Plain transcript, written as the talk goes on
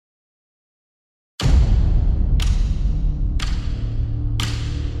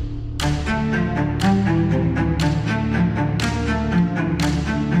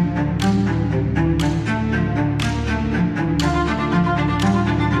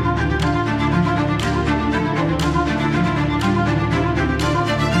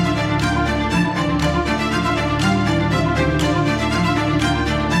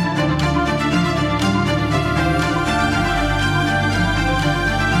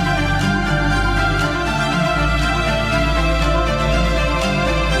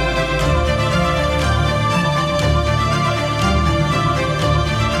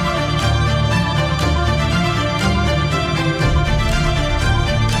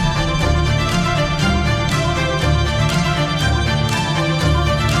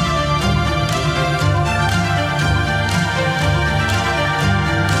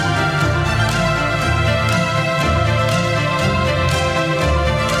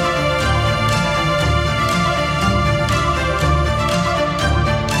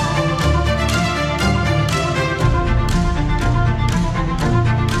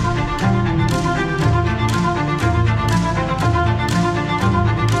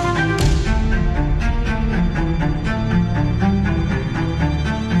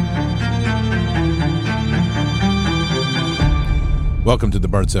Welcome to the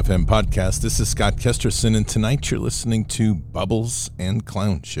Bards FM podcast. This is Scott Kesterson, and tonight you're listening to Bubbles and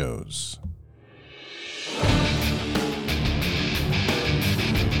Clown Shows.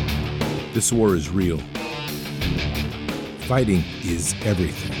 This war is real. Fighting is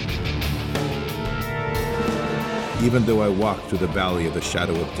everything. Even though I walk through the valley of the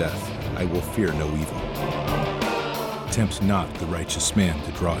shadow of death, I will fear no evil. Tempt not the righteous man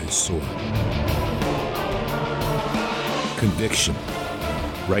to draw his sword. Conviction,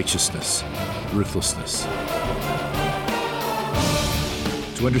 righteousness, ruthlessness.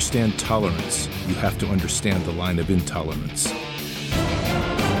 To understand tolerance, you have to understand the line of intolerance.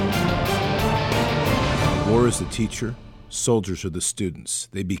 War is the teacher, soldiers are the students.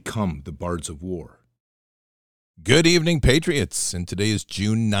 They become the bards of war. Good evening, Patriots, and today is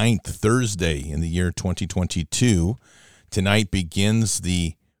June 9th, Thursday in the year 2022. Tonight begins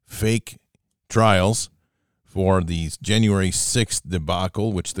the fake trials for the January 6th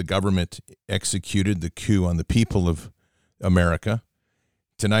debacle, which the government executed the coup on the people of America.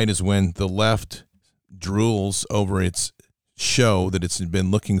 Tonight is when the left drools over its show that it's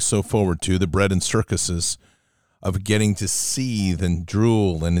been looking so forward to, the bread and circuses of getting to seethe and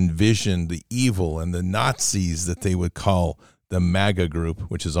drool and envision the evil and the Nazis that they would call the MAGA group,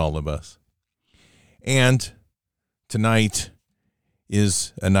 which is all of us. And tonight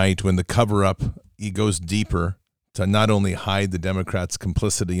is a night when the cover-up goes deeper to not only hide the Democrats'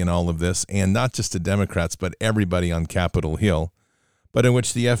 complicity in all of this, and not just the Democrats, but everybody on Capitol Hill, but in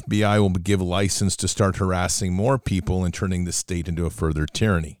which the FBI will give license to start harassing more people and turning the state into a further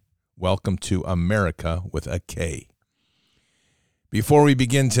tyranny. Welcome to America with a K. Before we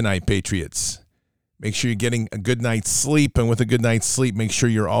begin tonight, Patriots, make sure you're getting a good night's sleep, and with a good night's sleep, make sure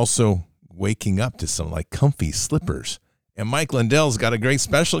you're also waking up to some comfy slippers. And Mike Lindell's got a great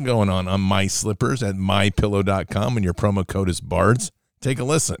special going on My Slippers at mypillow.com, and your promo code is BARDS. Take a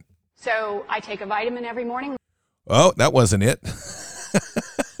listen. So I take a vitamin every morning. Oh, that wasn't it.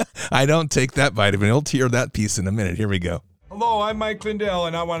 I don't take that vitamin. You'll hear that piece in a minute. Here we go. Hello, I'm Mike Lindell,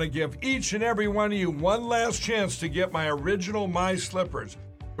 and I want to give each and every one of you one last chance to get my original My Slippers.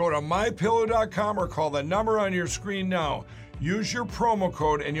 Go to mypillow.com or call the number on your screen now. Use your promo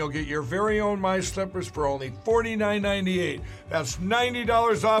code and you'll get your very own My Slippers for only $49.98. That's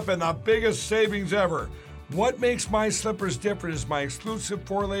 $90 off and the biggest savings ever. What makes My Slippers different is my exclusive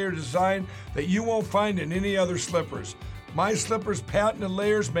 4-layer design that you won't find in any other slippers. My Slippers' patented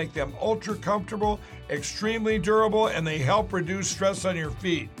layers make them ultra comfortable, extremely durable, and they help reduce stress on your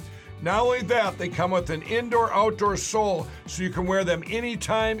feet. Not only that, they come with an indoor-outdoor sole so you can wear them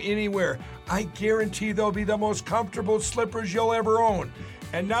anytime, anywhere. I guarantee they'll be the most comfortable slippers you'll ever own.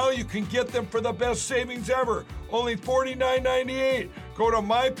 And now you can get them for the best savings ever, only $49.98. Go to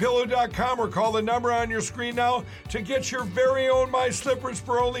mypillow.com or call the number on your screen now to get your very own My Slippers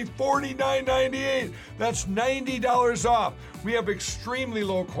for only $49.98. That's $90 off. We have extremely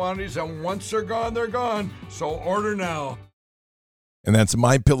low quantities, and once they're gone, so order now. And that's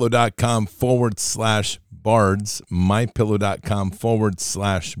mypillow.com/bards,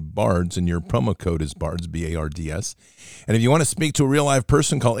 mypillow.com/bards, and your promo code is BARDS, B-A-R-D-S. And if you want to speak to a real live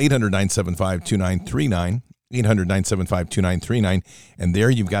person, call 800-975-2939, 800-975-2939, and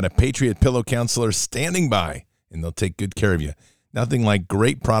there you've got a Patriot Pillow counselor standing by, and they'll take good care of you. Nothing like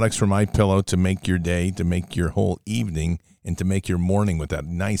great products from MyPillow to make your day, to make your whole evening, and to make your morning with that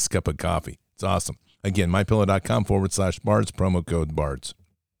nice cup of coffee. It's awesome. Again, mypillow.com/bards, promo code BARDS.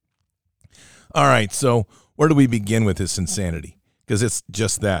 All right, so where do we begin with this insanity? Because it's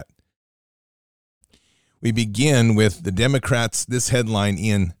just that. We begin with the Democrats, this headline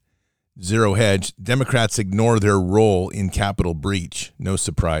in Zero Hedge, Democrats ignore their role in Capitol breach. No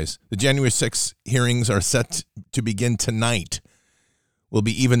surprise. The January 6th hearings are set to begin tonight. Will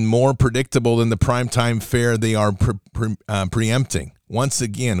be even more predictable than the primetime fare they are preempting. Once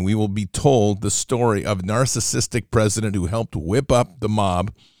again, we will be told the story of a narcissistic president who helped whip up the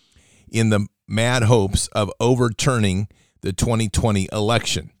mob in the mad hopes of overturning the 2020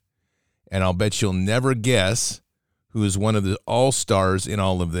 election. And I'll bet you'll never guess who is one of the all-stars in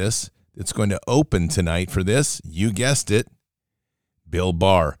all of this that's going to open tonight for this. You guessed it, Bill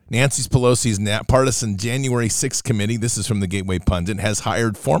Barr. Nancy Pelosi's partisan January 6th committee, this is from the Gateway Pundit, has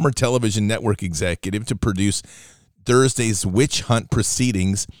hired former television network executive to produce Thursday's witch hunt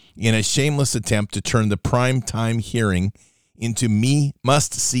proceedings in a shameless attempt to turn the primetime hearing into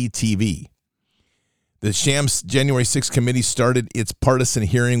must-see TV. The Shams January 6th committee started its partisan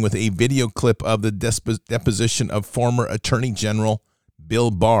hearing with a video clip of the deposition of former Attorney General Bill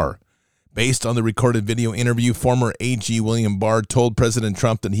Barr. Based on the recorded video interview, former AG William Barr told President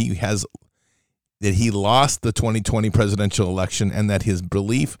Trump that he has that he lost the 2020 presidential election and that his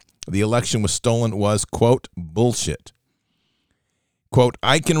belief the election was stolen was, quote, bullshit. Quote,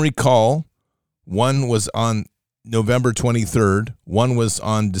 I can recall one was on November 23rd, one was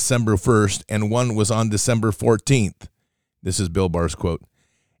on December 1st, and one was on December 14th. This is Bill Barr's quote.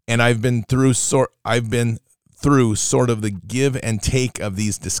 And I've been through sort of the give and take of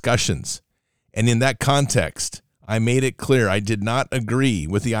these discussions. And in that context, I made it clear I did not agree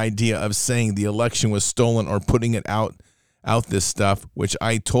with the idea of saying the election was stolen or putting it out this stuff, which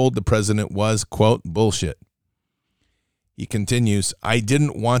I told the president was, quote, bullshit. He continues, I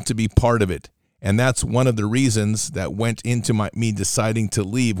didn't want to be part of it, and that's one of the reasons that went into me deciding to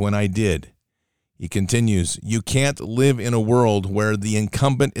leave when I did. He continues, you can't live in a world where the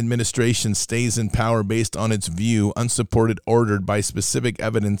incumbent administration stays in power based on its view, unsupported, ordered by specific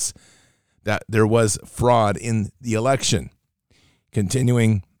evidence that there was fraud in the election.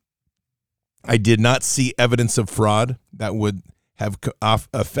 Continuing, I did not see evidence of fraud that would have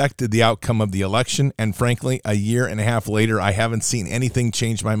affected the outcome of the election, and frankly, a year and a half later, I haven't seen anything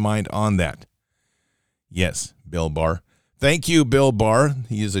change my mind on that. Yes, Bill Barr. Thank you, Bill Barr.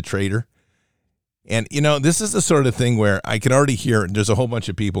 He is a traitor. And, you know, this is the sort of thing where I can already hear there's a whole bunch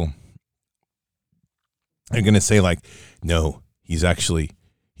of people are going to say, like, no, he's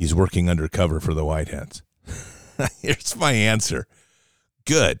working undercover for the White Hats. Here's my answer.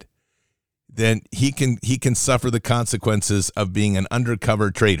 Good. Then he can suffer the consequences of being an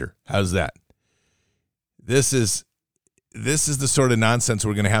undercover traitor. How's that? This is the sort of nonsense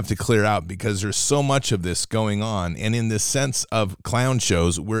we're going to have to clear out because there's so much of this going on. And in this sense of clown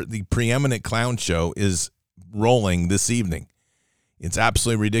shows, where the preeminent clown show is rolling this evening. It's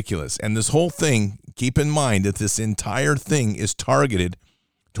absolutely ridiculous. And this whole thing, keep in mind that this entire thing is targeted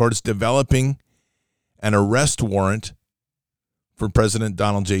towards developing an arrest warrant for President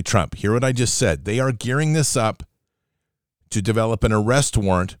Donald J. Trump. Hear what I just said. They are gearing this up to develop an arrest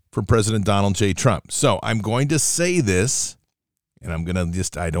warrant for President Donald J. Trump. So I'm going to say this, and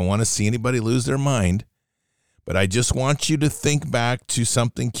I don't want to see anybody lose their mind, but I just want you to think back to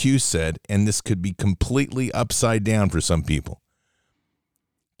something Q said, and this could be completely upside down for some people.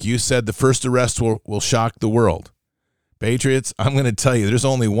 Q said the first arrest will shock the world. Patriots, I'm going to tell you, there's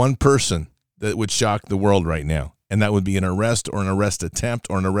only one person that would shock the world right now, and that would be an arrest or an arrest attempt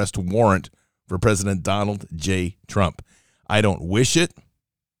or an arrest warrant for President Donald J. Trump. I don't wish it,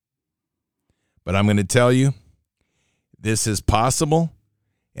 but I'm going to tell you, this is possible,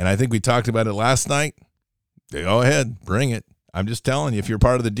 and I think we talked about it last night. Go ahead, bring it. I'm just telling you, if you're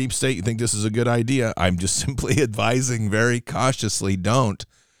part of the deep state, you think this is a good idea, I'm just simply advising very cautiously, don't.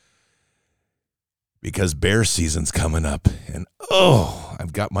 Because bear season's coming up, and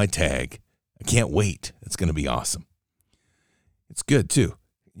I've got my tag. I can't wait. It's going to be awesome. It's good, too.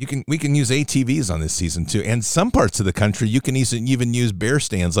 We can use ATVs on this season, too. And some parts of the country, you can even use bear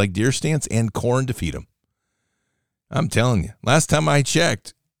stands like deer stands and corn to feed them. I'm telling you. Last time I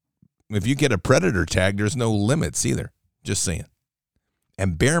checked, if you get a predator tag, there's no limits either. Just saying.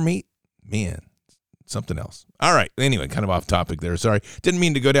 And bear meat, man, something else. All right. Anyway, kind of off topic there. Sorry. Didn't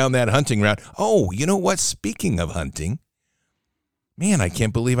mean to go down that hunting route. Oh, you know what? Speaking of hunting, man, I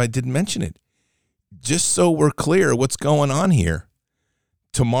can't believe I didn't mention it. Just so we're clear what's going on here.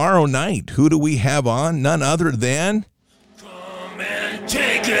 Tomorrow night, who do we have on? None other than... Come and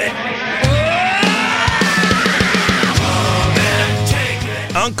take it. Come and take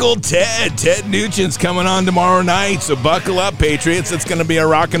it. Uncle Ted. Ted Nugent's coming on tomorrow night, so buckle up, Patriots. It's going to be a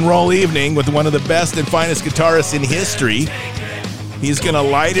rock and roll evening with one of the best and finest guitarists in history. He's going to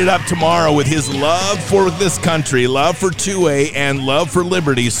light it up tomorrow with his love for this country, love for 2A, and love for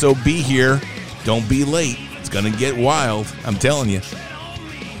liberty, so be here. Don't be late. It's going to get wild. I'm telling you.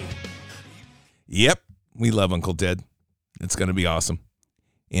 Yep, we love Uncle Ted. It's going to be awesome.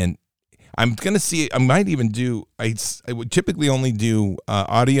 And I'm going to see, I might even do, I would typically only do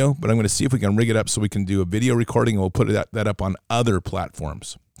audio, but I'm going to see if we can rig it up so we can do a video recording, and we'll put that up on other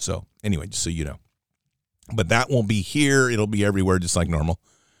platforms. So anyway, just so you know. But that won't be here. It'll be everywhere just like normal.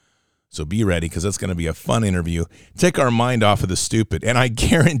 So be ready, because that's going to be a fun interview. Take our mind off of the stupid. And I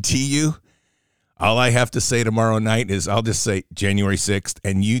guarantee you, all I have to say tomorrow night is I'll just say January 6th,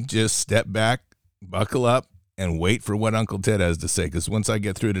 and you just step back, buckle up, and wait for what Uncle Ted has to say, because once I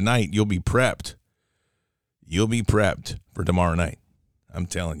get through tonight, you'll be prepped. You'll be prepped for tomorrow night. I'm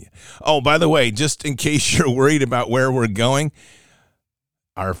telling you. Oh, by the way, just in case you're worried about where we're going,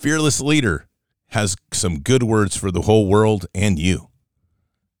 our fearless leader has some good words for the whole world and you.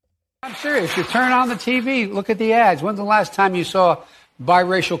 I'm serious. You turn on the TV, look at the ads. When's the last time you saw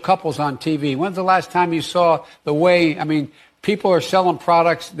biracial couples on TV? When's the last time you saw the way, People are selling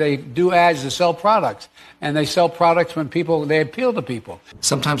products. They do ads to sell products, and they sell products when they appeal to people.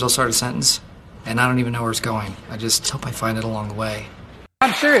 Sometimes I'll start a sentence, and I don't even know where it's going. I just hope I find it along the way.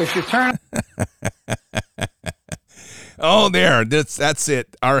 I'm serious. You turn. Oh, there. That's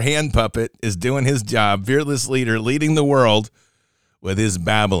it. Our hand puppet is doing his job. Fearless leader leading the world with his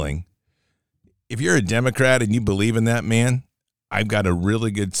babbling. If you're a Democrat and you believe in that man, I've got a really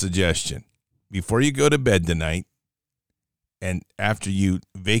good suggestion. Before you go to bed tonight, and after you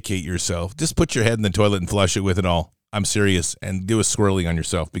vacate yourself, just put your head in the toilet and flush it with it all. I'm serious. And do a swirly on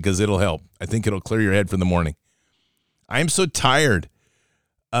yourself because it'll help. I think it'll clear your head for the morning. I'm so tired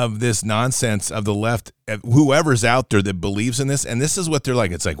of this nonsense of the left, whoever's out there that believes in this. And this is what they're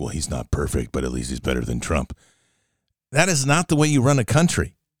like. It's like, well, he's not perfect, but at least he's better than Trump. That is not the way you run a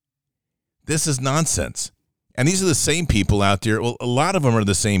country. This is nonsense. And these are the same people out there. Well, a lot of them are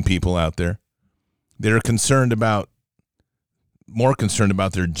the same people out there that are more concerned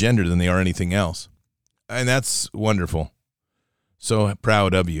about their gender than they are anything else. And that's wonderful. So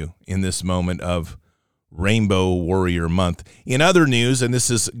proud of you in this moment of Rainbow Warrior Month. In other news, and this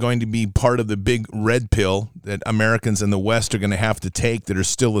is going to be part of the big red pill that Americans in the West are going to have to take that are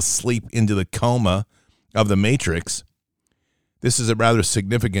still asleep into the coma of the Matrix. This is a rather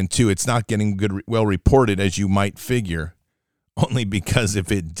significant, too. It's not getting well reported, as you might figure. Only because if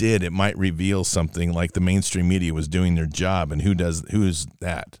it did, it might reveal something like the mainstream media was doing their job. And who's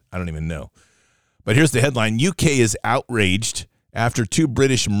that? I don't even know. But here's the headline. UK is outraged after 2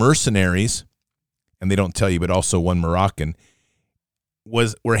 British mercenaries, and they don't tell you, but also one Moroccan,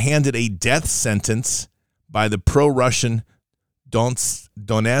 were handed a death sentence by the pro-Russian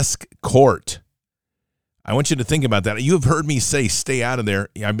Donetsk court. I want you to think about that. You have heard me say, stay out of there.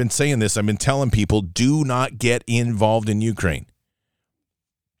 I've been saying this. I've been telling people, do not get involved in Ukraine.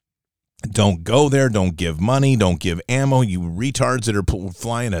 Don't go there. Don't give money. Don't give ammo. You retards that are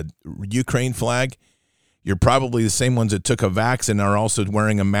flying a Ukraine flag, you're probably the same ones that took a vax and are also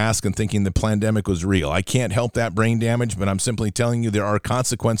wearing a mask and thinking the pandemic was real. I can't help that brain damage, but I'm simply telling you there are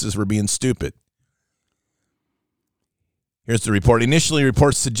consequences for being stupid. Here's the report. Initially,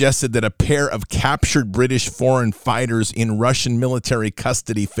 reports suggested that a pair of captured British foreign fighters in Russian military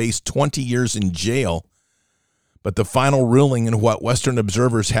custody faced 20 years in jail. But the final ruling in what Western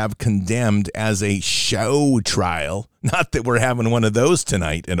observers have condemned as a show trial, not that we're having one of those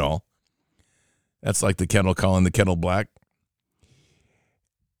tonight at all. That's like the kettle calling the kettle black.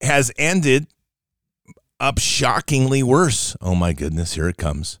 Has ended up shockingly worse. Oh my goodness, here it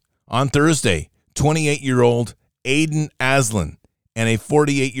comes. On Thursday, 28-year-old Aiden Aslan and a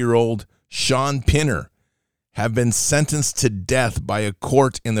 48-year-old Sean Pinner have been sentenced to death by a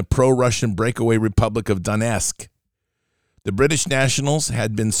court in the pro-Russian breakaway Republic of Donetsk. The British nationals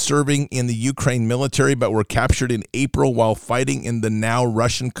had been serving in the Ukraine military but were captured in April while fighting in the now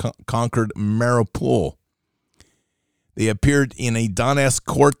Russian-conquered Mariupol. They appeared in a Donetsk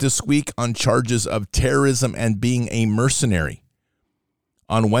court this week on charges of terrorism and being a mercenary.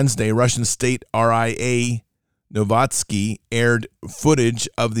 On Wednesday, Russian state RIA Novotsky aired footage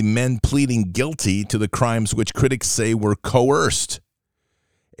of the men pleading guilty to the crimes which critics say were coerced.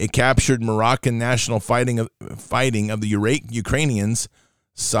 A captured Moroccan national fighting of the Ukrainians,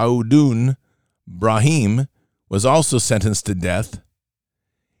 Saudun Brahim, was also sentenced to death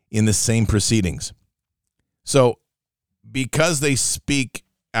in the same proceedings. So, because they speak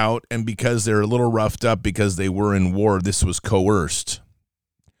out and because they're a little roughed up because they were in war, this was coerced.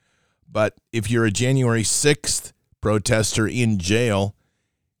 But if you're a January 6th protester in jail,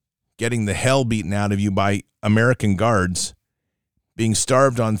 getting the hell beaten out of you by American guards, being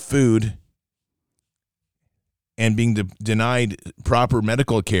starved on food, and being denied proper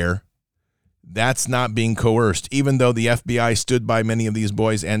medical care, that's not being coerced, even though the FBI stood by many of these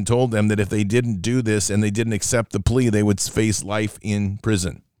boys and told them that if they didn't do this and they didn't accept the plea, they would face life in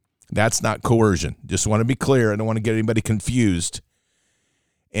prison. That's not coercion. Just want to be clear. I don't want to get anybody confused.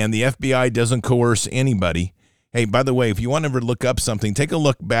 And the FBI doesn't coerce anybody. Hey, by the way, if you want to ever look up something, take a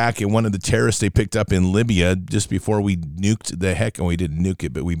look back at one of the terrorists they picked up in Libya just before we nuked the heck, and we didn't nuke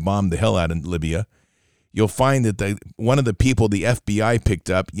it, but we bombed the hell out of Libya. You'll find that one of the people the FBI picked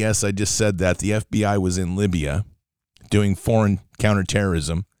up, yes, I just said that, the FBI was in Libya doing foreign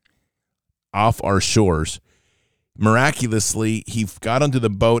counterterrorism off our shores. Miraculously, he got onto the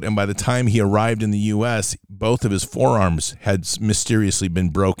boat, and by the time he arrived in the U.S., both of his forearms had mysteriously been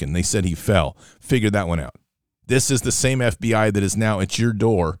broken. They said he fell. Figure that one out. This is the same FBI that is now at your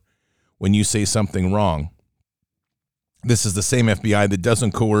door when you say something wrong. This is the same FBI that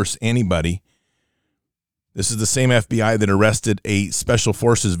doesn't coerce anybody. This is the same FBI that arrested a Special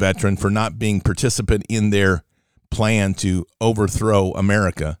Forces veteran for not being participant in their plan to overthrow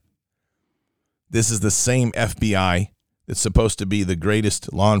America. This is the same FBI that's supposed to be the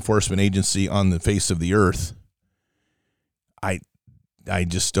greatest law enforcement agency on the face of the earth. I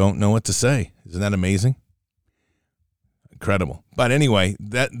just don't know what to say. Isn't that amazing? Incredible. But anyway,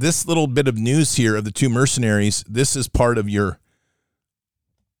 this little bit of news here of the two mercenaries, this is part of your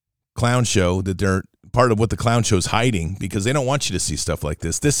clown show, that they're part of what the clown show is hiding, because they don't want you to see stuff like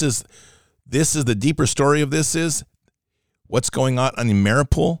this. This is the deeper story of this is what's going on in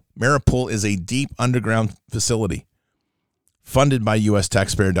Mariupol. Mariupol is a deep underground facility funded by U.S.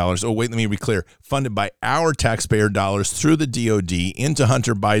 taxpayer dollars. Oh, wait, let me be clear. Funded by our taxpayer dollars through the DOD into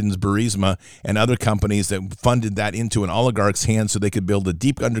Hunter Biden's Burisma and other companies that funded that into an oligarch's hands so they could build a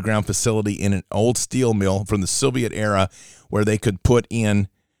deep underground facility in an old steel mill from the Soviet era where they could put in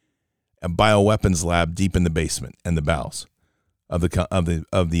a bioweapons lab deep in the basement and the bowels of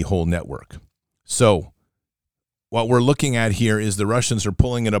the whole network. So what we're looking at here is the Russians are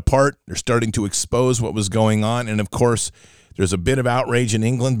pulling it apart. They're starting to expose what was going on. And, of course, there's a bit of outrage in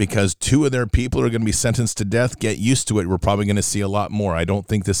England because 2 of their people are going to be sentenced to death. Get used to it. We're probably going to see a lot more. I don't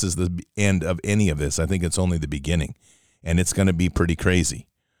think this is the end of any of this. I think it's only the beginning, and it's going to be pretty crazy.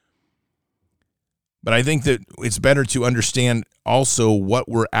 But I think that it's better to understand also what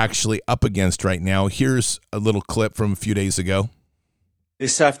we're actually up against right now. Here's a little clip from a few days ago.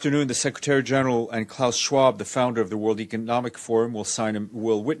 This afternoon, the Secretary General and Klaus Schwab, the founder of the World Economic Forum,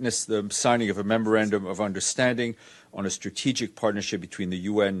 will witness the signing of a memorandum of understanding on a strategic partnership between the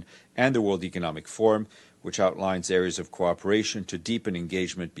UN and the World Economic Forum, which outlines areas of cooperation to deepen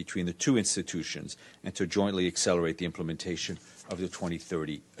engagement between the two institutions and to jointly accelerate the implementation of the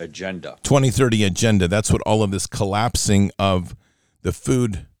 2030 Agenda. 2030 Agenda, that's what all of this collapsing of the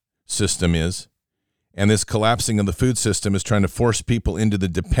food system is. And this collapsing of the food system is trying to force people into the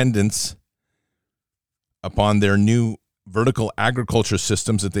dependence upon their new vertical agriculture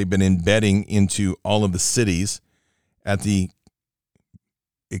systems that they've been embedding into all of the cities at the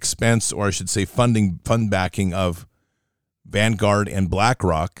expense, or I should say fund backing of Vanguard and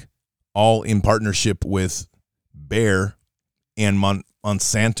BlackRock, all in partnership with Bayer and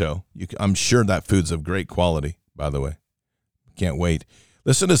Monsanto. I'm sure that food's of great quality, by the way. Can't wait.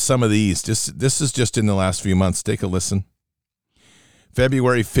 Listen to some of these. This is just in the last few months. Take a listen.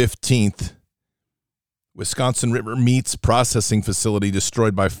 February 15th, Wisconsin River Meats processing facility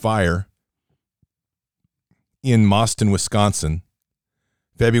destroyed by fire in Mauston, Wisconsin.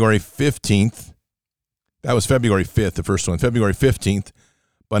 February 15th, that was February 5th, the first one. February 15th,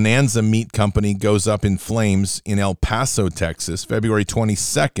 Bonanza Meat Company goes up in flames in El Paso, Texas. February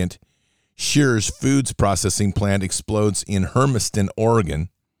 22nd, Shear's Foods processing plant explodes in Hermiston, Oregon.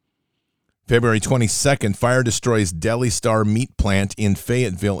 February 22nd, fire destroys Deli Star meat plant in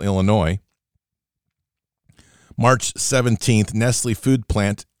Fayetteville, Illinois. March 17th, Nestle food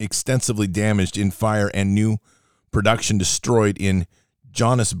plant extensively damaged in fire and new production destroyed in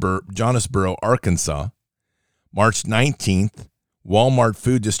Jonesboro, Arkansas. March 19th, Walmart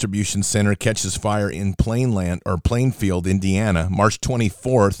Food Distribution Center catches fire in Plainfield, Indiana. March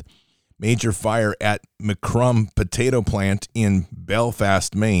 24th, major fire at McCrum Potato Plant in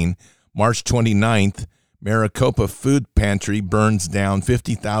Belfast, Maine. March 29th, Maricopa Food Pantry burns down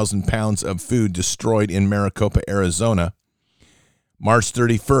 50,000 pounds of food destroyed in Maricopa, Arizona. March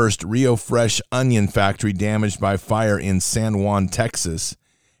 31st, Rio Fresh Onion Factory damaged by fire in San Juan, Texas.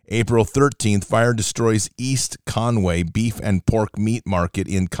 April 13th, fire destroys East Conway Beef and Pork Meat Market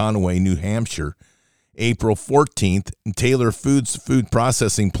in Conway, New Hampshire. April 14th, Taylor Foods food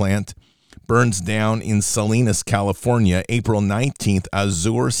processing plant burns down in Salinas, California. April 19th,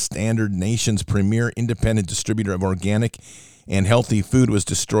 Azure Standard, nation's premier independent distributor of organic and healthy food, was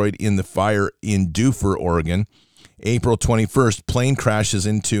destroyed in the fire in Dufur, Oregon. April 21st, plane crashes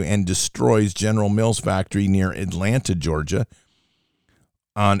into and destroys General Mills factory near Atlanta, Georgia.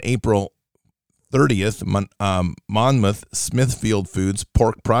 On April 30th, Monmouth Smithfield Foods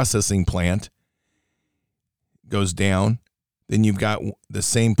pork processing plant goes down. Then you've got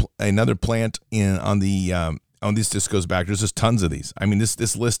another plant on this just goes back. There's just tons of these. I mean,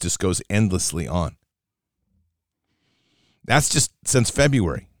 this list just goes endlessly on. That's just since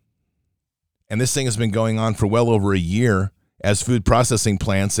February. And this thing has been going on for well over a year as food processing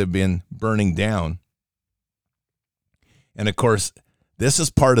plants have been burning down. And of course, this is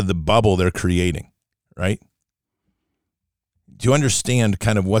part of the bubble they're creating, right? Do you understand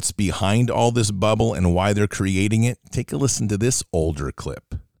kind of what's behind all this bubble and why they're creating it? Take a listen to this older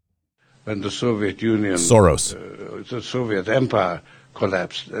clip. When the Soviet Union, Soros, the Soviet Empire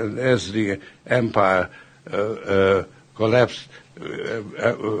collapsed, and as the empire collapsed,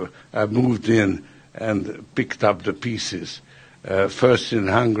 I moved in and picked up the pieces. First in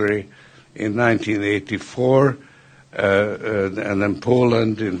Hungary in 1984, and then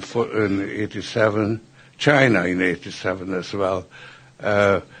Poland in 87, China in 87 as well.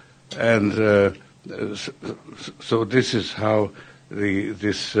 So this is how the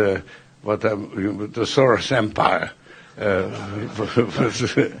Soros Empire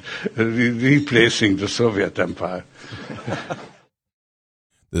was replacing the Soviet Empire.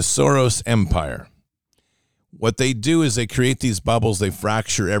 The Soros Empire. What they do is they create these bubbles, they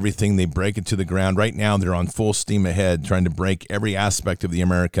fracture everything, they break it to the ground. Right now, they're on full steam ahead, trying to break every aspect of the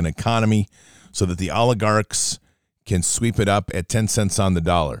American economy so that the oligarchs can sweep it up at 10 cents on the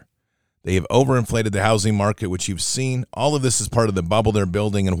dollar. They have overinflated the housing market, which you've seen. All of this is part of the bubble they're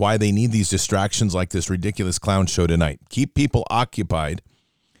building and why they need these distractions like this ridiculous clown show tonight. Keep people occupied,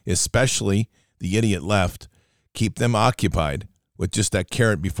 especially the idiot left. Keep them occupied with just that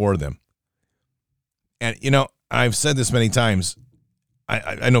carrot before them. And, you know, I've said this many times.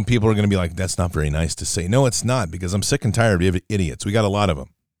 I know people are going to be like, that's not very nice to say. No, it's not, because I'm sick and tired of idiots. We got a lot of them.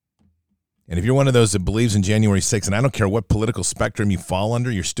 And if you're one of those that believes in January 6th, and I don't care what political spectrum you fall under,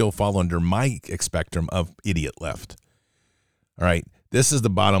 you still fall under my spectrum of idiot left. All right, this is the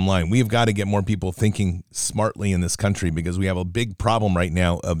bottom line. We've got to get more people thinking smartly in this country because we have a big problem right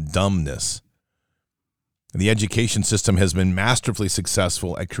now of dumbness. The education system has been masterfully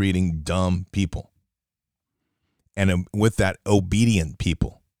successful at creating dumb people. And with that, obedient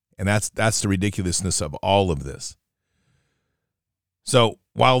people. And that's the ridiculousness of all of this. So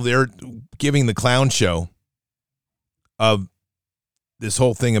while they're giving the clown show of this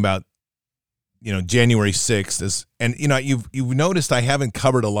whole thing about, you know, January 6th, and, you know, you've noticed I haven't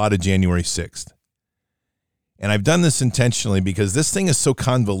covered a lot of January 6th. And I've done this intentionally because this thing is so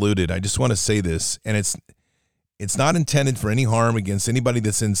convoluted. I just want to say this, and it's not intended for any harm against anybody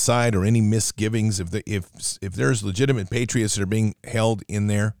that's inside or any misgivings. If there's legitimate patriots that are being held in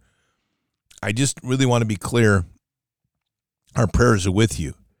there, I just really want to be clear. Our prayers are with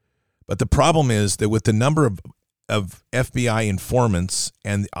you. But the problem is that with the number of FBI informants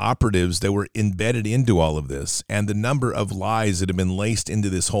and operatives that were embedded into all of this, and the number of lies that have been laced into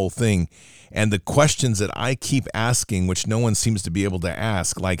this whole thing, and the questions that I keep asking, which no one seems to be able to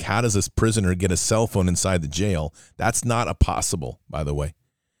ask, like how does this prisoner get a cell phone inside the jail? That's not possible, by the way.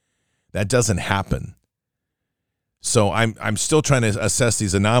 That doesn't happen. So I'm still trying to assess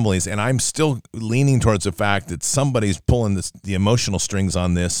these anomalies, and I'm still leaning towards the fact that somebody's pulling the emotional strings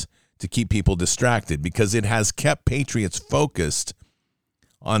on this to keep people distracted, because it has kept patriots focused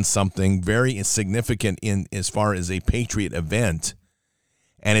on something very significant in as far as a patriot event,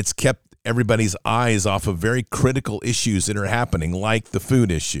 and it's kept everybody's eyes off of very critical issues that are happening, like the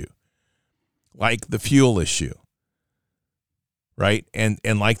food issue, like the fuel issue, right? And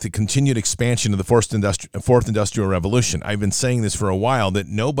like the continued expansion of the fourth industrial revolution. I've been saying this for a while, that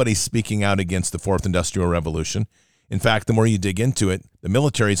nobody's speaking out against the fourth industrial revolution. In fact, the more you dig into it, the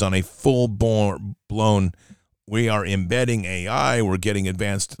military's on a full-blown, we are embedding AI, we're getting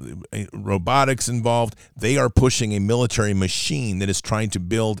advanced robotics involved. They are pushing a military machine that is trying to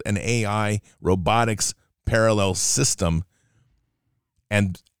build an AI robotics parallel system.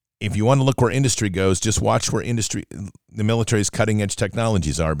 And if you want to look where industry goes, just watch where the military's cutting-edge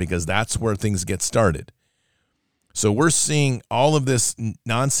technologies are, because that's where things get started. So we're seeing all of this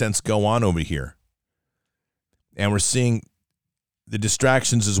nonsense go on over here. And we're seeing the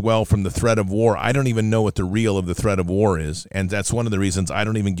distractions as well from the threat of war. I don't even know what the real of the threat of war is, and that's one of the reasons I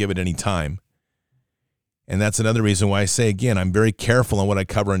don't even give it any time. And that's another reason why I say, again, I'm very careful on what I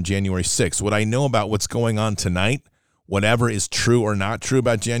cover on January 6th. What I know about what's going on tonight, whatever is true or not true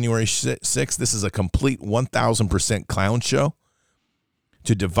about January 6th, this is a complete 1,000% clown show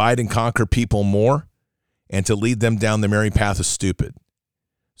to divide and conquer people more and to lead them down the merry path of stupid.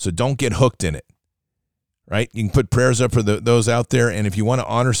 So don't get hooked in it. Right? You can put prayers up for those out there, and if you want to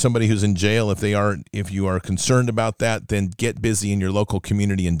honor somebody who's in jail, if you are concerned about that, then get busy in your local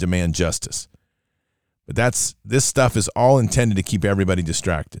community and demand justice. But this stuff is all intended to keep everybody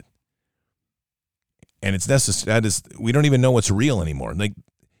distracted, and it's necessary. We don't even know what's real anymore.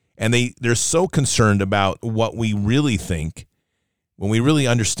 They're so concerned about what we really think, when we really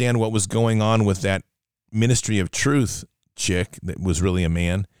understand what was going on with that Ministry of Truth chick that was really a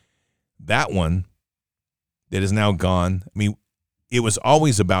man. That one that is now gone. I mean, it was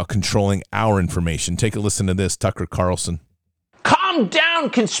always about controlling our information. Take a listen to this, Tucker Carlson. Calm down,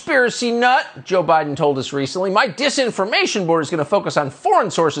 conspiracy nut, Joe Biden told us recently. My disinformation board is going to focus on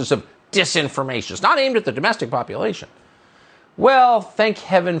foreign sources of disinformation. It's not aimed at the domestic population. Well, thank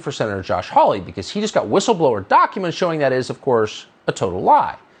heaven for Senator Josh Hawley, because he just got whistleblower documents showing that is, of course, a total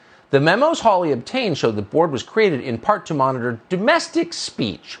lie. The memos Hawley obtained showed the board was created in part to monitor domestic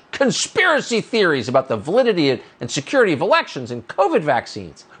speech, conspiracy theories about the validity and security of elections, and COVID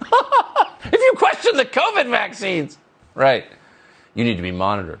vaccines. If you question the COVID vaccines, right, you need to be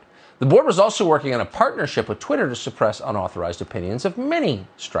monitored. The board was also working on a partnership with Twitter to suppress unauthorized opinions of many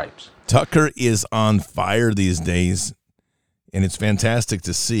stripes. Tucker is on fire these days, and it's fantastic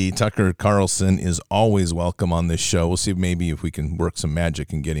to see. Tucker Carlson is always welcome on this show. We'll see maybe if we can work some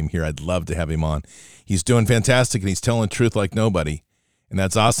magic and get him here. I'd love to have him on. He's doing fantastic, and he's telling the truth like nobody, and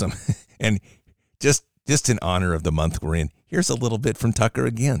that's awesome. And just in honor of the month we're in, here's a little bit from Tucker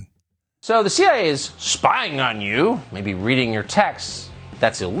again. So the CIA is spying on you, maybe reading your texts.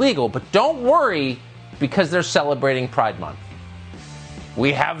 That's illegal, but don't worry because they're celebrating Pride Month.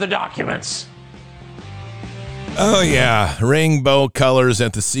 We have the documents. Oh, yeah. Rainbow colors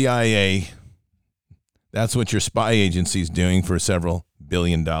at the CIA. That's what your spy agency's doing for several $1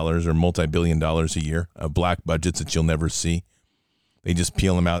 billion or multi-billion dollars a year of black budgets that you'll never see. They just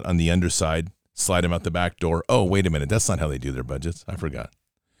peel them out on the underside, slide them out the back door. Oh, wait a minute. That's not how they do their budgets. I forgot.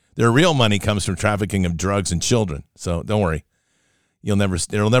 Their real money comes from trafficking of drugs and children. So don't worry. It'll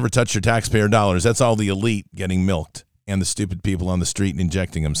never touch your taxpayer dollars. That's all the elite getting milked and the stupid people on the street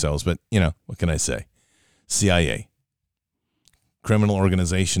injecting themselves. But, what can I say? CIA. Criminal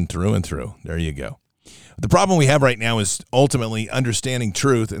organization through and through. There you go. The problem we have right now is ultimately understanding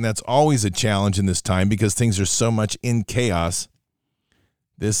truth, and that's always a challenge in this time because things are so much in chaos.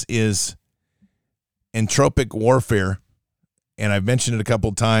 This is entropic warfare, and I've mentioned it a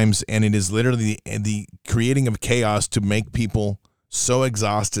couple of times, and it is literally the creating of chaos to make people so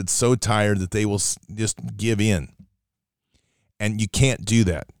exhausted, so tired that they will just give in. And you can't do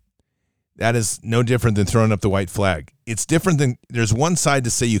that. That is no different than throwing up the white flag. It's different than, there's one side to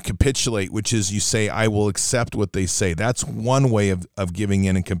say you capitulate, which is you say, I will accept what they say. That's one way of giving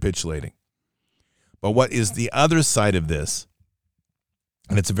in and capitulating. But what is the other side of this,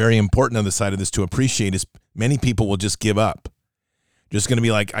 and it's a very important other side of this to appreciate, is many people will just give up. Just going to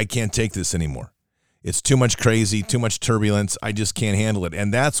be like, I can't take this anymore. It's too much crazy, too much turbulence. I just can't handle it.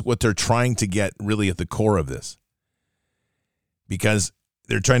 And that's what they're trying to get really at the core of this. Because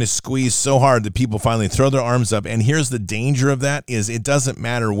they're trying to squeeze so hard that people finally throw their arms up. And here's the danger of that is it doesn't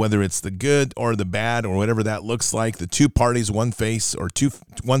matter whether it's the good or the bad or whatever that looks like. The two parties, one face, or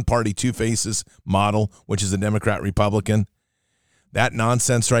one party, two faces model, which is the Democrat Republican. That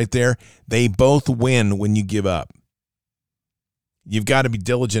nonsense right there, they both win when you give up. You've got to be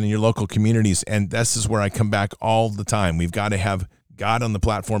diligent in your local communities. And this is where I come back all the time. We've got to have God on the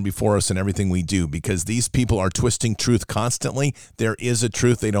platform before us in everything we do, because these people are twisting truth constantly. There is a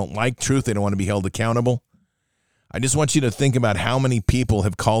truth. They don't like truth. They don't want to be held accountable. I just want you to think about how many people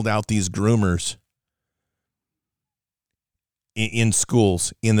have called out these groomers in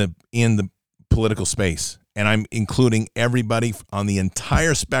schools, in the political space. And I'm including everybody on the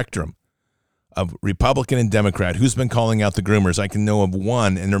entire spectrum of Republican and Democrat who's been calling out the groomers. I can know of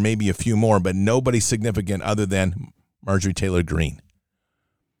one, and there may be a few more, but nobody significant other than Marjorie Taylor Greene.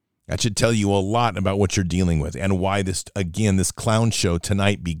 That should tell you a lot about what you're dealing with and why this clown show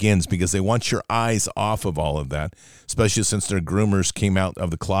tonight begins, because they want your eyes off of all of that, especially since their groomers came out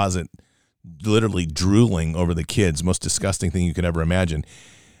of the closet literally drooling over the kids. Most disgusting thing you could ever imagine.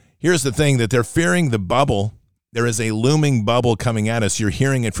 Here's the thing, that they're fearing the bubble. There is a looming bubble coming at us. You're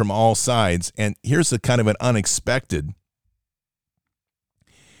hearing it from all sides. And here's the kind of an unexpected.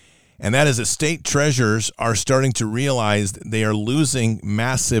 And that is that state treasurers are starting to realize that they are losing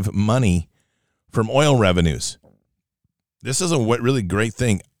massive money from oil revenues. This is a really great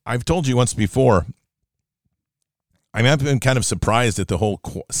thing. I've told you once before, I've been kind of surprised at the whole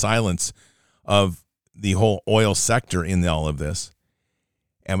silence of the whole oil sector in all of this.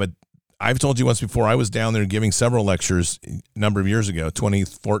 But I've told you once before, I was down there giving several lectures a number of years ago,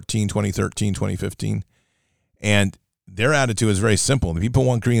 2014, 2013, 2015. And their attitude is very simple. The people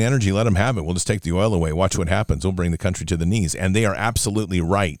want green energy, let them have it. We'll just take the oil away. Watch what happens. We'll bring the country to the knees. And they are absolutely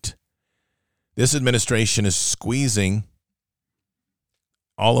right. This administration is squeezing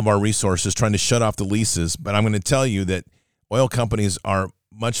all of our resources, trying to shut off the leases. But I'm going to tell you that oil companies are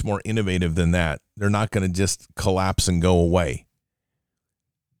much more innovative than that. They're not going to just collapse and go away.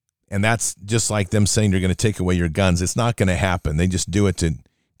 And that's just like them saying they're going to take away your guns. It's not going to happen. They just do it to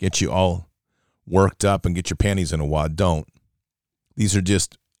get you all worked up and get your panties in a wad. Don't. These are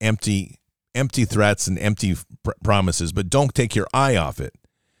just empty threats and empty promises, but don't take your eye off it.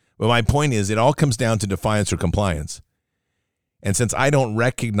 But my point is, it all comes down to defiance or compliance. And since I don't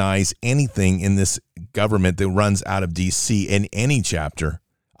recognize anything in this government that runs out of D.C. in any chapter,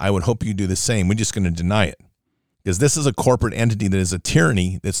 I would hope you do the same. We're just going to deny it. Because this is a corporate entity that is a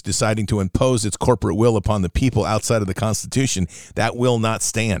tyranny that's deciding to impose its corporate will upon the people outside of the Constitution. That will not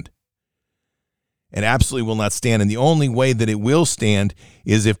stand. It absolutely will not stand. And the only way that it will stand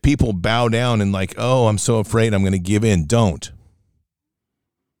is if people bow down and like, oh, I'm so afraid I'm going to give in. Don't.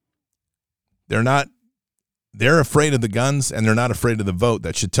 They're afraid of the guns and they're not afraid of the vote.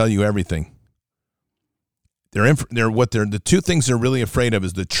 That should tell you everything. The two things they're really afraid of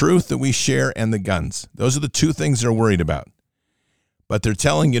is the truth that we share and the guns. Those are the two things they're worried about. But they're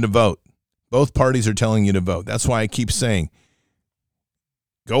telling you to vote. Both parties are telling you to vote. That's why I keep saying,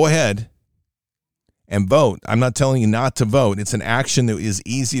 go ahead and vote. I'm not telling you not to vote. It's an action that is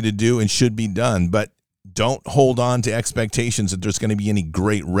easy to do and should be done. But don't hold on to expectations that there's going to be any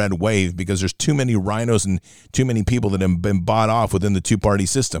great red wave, because there's too many rhinos and too many people that have been bought off within the two-party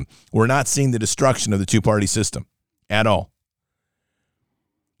system. We're not seeing the destruction of the two-party system at all.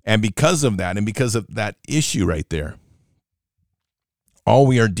 And because of that, and because of that issue right there, all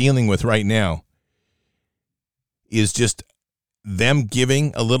we are dealing with right now is just them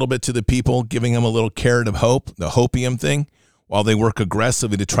giving a little bit to the people, giving them a little carrot of hope, the hopium thing, while they work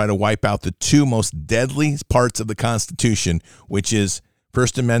aggressively to try to wipe out the two most deadly parts of the Constitution, which is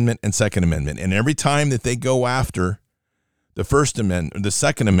First Amendment and Second Amendment. And every time that they go after the First Amendment, or the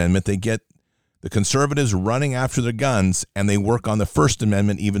Second Amendment, they get the conservatives running after their guns, and they work on the First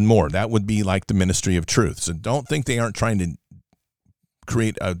Amendment even more. That would be like the Ministry of Truth. So don't think they aren't trying to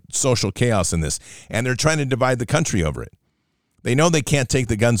create a social chaos in this. And they're trying to divide the country over it. They know they can't take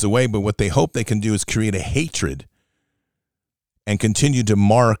the guns away, but what they hope they can do is create a hatred and continue to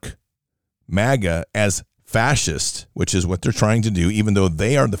mark MAGA as fascist, which is what they're trying to do, even though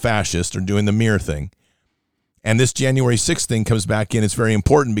they are the fascists, are doing the mirror thing. And this January 6th thing comes back in. It's very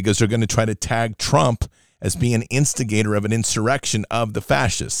important because they're going to try to tag Trump as being an instigator of an insurrection of the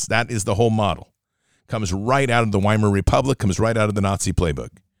fascists. That is the whole model. Comes right out of the Weimar Republic, comes right out of the Nazi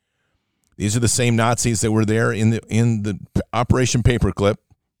playbook. These are the same Nazis that were there in the Operation Paperclip.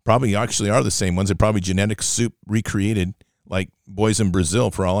 Probably actually are the same ones. They're probably genetic soup recreated, like boys in Brazil,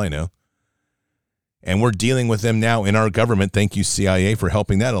 for all I know. And we're dealing with them now in our government. Thank you, CIA, for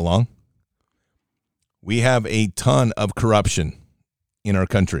helping that along. We have a ton of corruption in our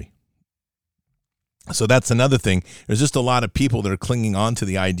country. So that's another thing. There's just a lot of people that are clinging on to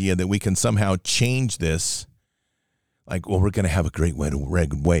the idea that we can somehow change this. Like, well, we're going to have a great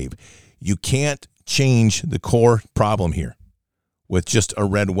red wave. You can't change the core problem here with just a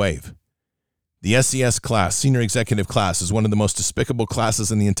red wave. The SES class, senior executive class, is one of the most despicable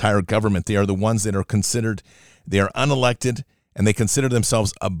classes in the entire government. They are the ones that are considered, they are unelected, and they consider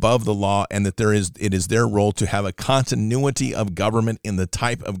themselves above the law, and that it is their role to have a continuity of government in the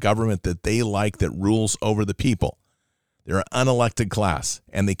type of government that they like, that rules over the people. They're an unelected class,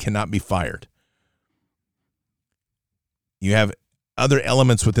 and they cannot be fired. You have other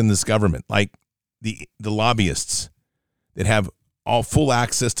elements within this government, like the lobbyists that have all full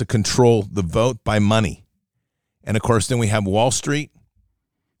access to control the vote by money. And of course, then we have Wall Street,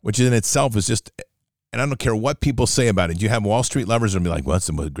 which in itself is just, and I don't care what people say about it. You have Wall Street lovers who'll be like, well, it's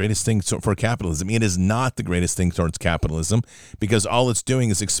the greatest thing for capitalism. It is not the greatest thing towards capitalism, because all it's doing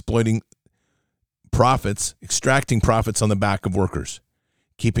is exploiting profits, extracting profits on the back of workers,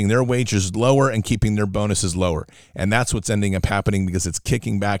 keeping their wages lower and keeping their bonuses lower. And that's what's ending up happening, because it's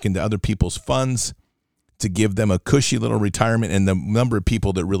kicking back into other people's funds to give them a cushy little retirement. And the number of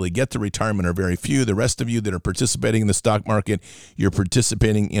people that really get the retirement are very few. The rest of you that are participating in the stock market, you're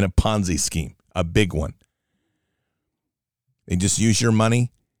participating in a Ponzi scheme, a big one. They just use your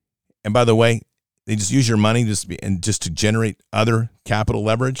money. And by the way, they just use your money just to generate other capital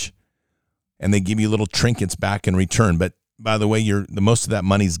leverage. And they give you little trinkets back in return. But by the way, the most of that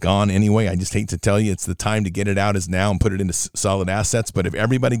money's gone anyway. I just hate to tell you, it's the time to get it out is now and put it into solid assets. But if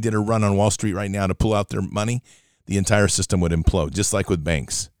everybody did a run on Wall Street right now to pull out their money, the entire system would implode, just like with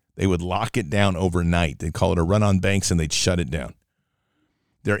banks. They would lock it down overnight. They'd call it a run on banks, and they'd shut it down.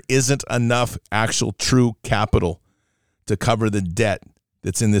 There isn't enough actual true capital to cover the debt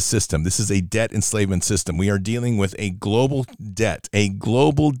that's in this system. This is a debt enslavement system. We are dealing with a global debt,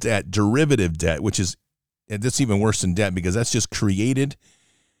 derivative debt, which is, that's even worse than debt, because that's just created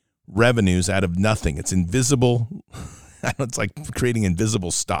revenues out of nothing. It's invisible. It's like creating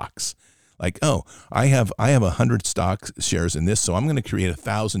invisible stocks. Like, oh, I have 100 stock shares in this, so I'm going to create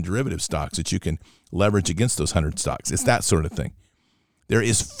 1,000 derivative stocks that you can leverage against those 100 stocks. It's that sort of thing. There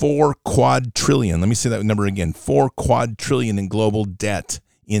is 4 quadrillion. Let me say that number again. 4 quadrillion in global debt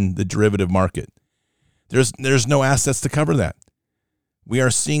in the derivative market. There's no assets to cover that. We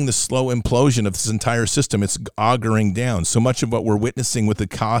are seeing the slow implosion of this entire system. It's auguring down. So much of what we're witnessing with the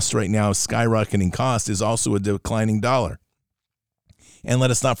cost right now, skyrocketing cost, is also a declining dollar. And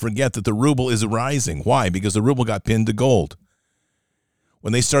let us not forget that the ruble is rising. Why? Because the ruble got pinned to gold.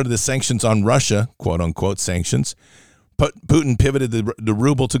 When they started the sanctions on Russia, quote unquote sanctions, Putin pivoted the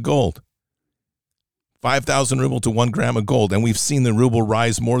ruble to gold. 5,000 ruble to 1 gram of gold. And we've seen the ruble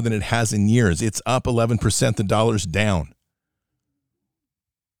rise more than it has in years. It's up 11%. The dollar's down.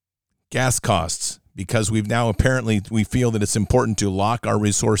 Gas costs, because we feel that it's important to lock our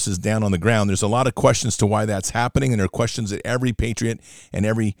resources down on the ground. There's a lot of questions to why that's happening, and there are questions that every patriot and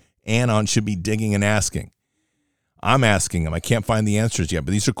every anon should be digging and asking. I'm asking them. I can't find the answers yet,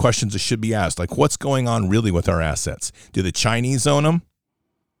 but these are questions that should be asked. Like, what's going on really with our assets? Do the Chinese own them?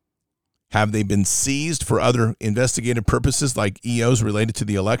 Have they been seized for other investigative purposes like EOs related to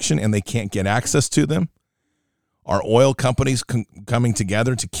the election and they can't get access to them? Are oil companies coming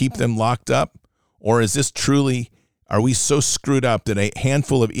together to keep them locked up? Or is this truly, are we so screwed up that a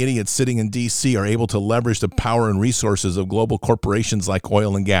handful of idiots sitting in D.C. are able to leverage the power and resources of global corporations like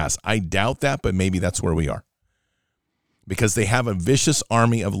oil and gas? I doubt that, but maybe that's where we are. Because they have a vicious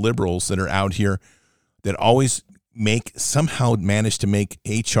army of liberals that are out here that always somehow manage to make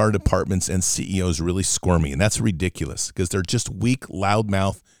HR departments and CEOs really squirmy. And that's ridiculous because they're just weak,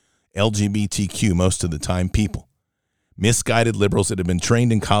 loudmouth, LGBTQ most of the time people. Misguided liberals that have been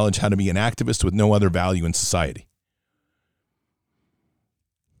trained in college how to be an activist with no other value in society.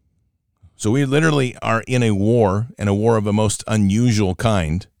 So we literally are in a war, and a war of a most unusual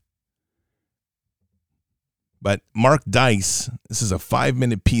kind. But Mark Dice, this is a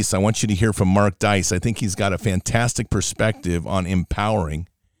 5-minute piece. I want you to hear from Mark Dice. I think he's got a fantastic perspective on empowering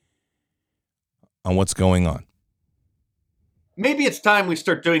on what's going on. Maybe it's time we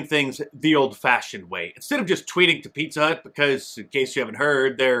start doing things the old-fashioned way. Instead of just tweeting to Pizza Hut, because, in case you haven't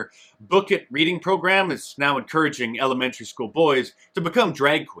heard, their Book It reading program is now encouraging elementary school boys to become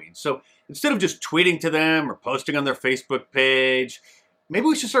drag queens. So instead of just tweeting to them or posting on their Facebook page, maybe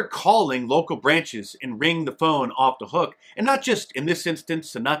we should start calling local branches and ring the phone off the hook. And not just in this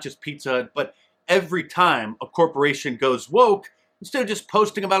instance, and not just Pizza Hut, but every time a corporation goes woke, instead of just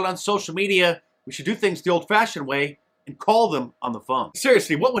posting about it on social media, we should do things the old-fashioned way and call them on the phone.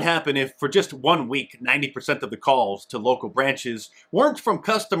 Seriously, what would happen if for just 1 week, 90% of the calls to local branches weren't from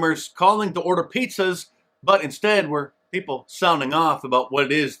customers calling to order pizzas, but instead were people sounding off about what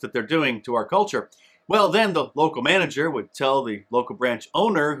it is that they're doing to our culture? Well, then the local manager would tell the local branch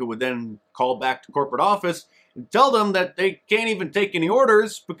owner, who would then call back to corporate office and tell them that they can't even take any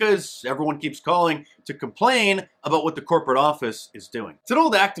orders because everyone keeps calling to complain about what the corporate office is doing. It's an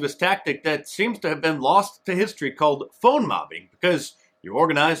old activist tactic that seems to have been lost to history called phone mobbing, because you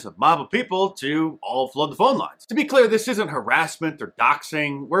organize a mob of people to all flood the phone lines. To be clear, this isn't harassment or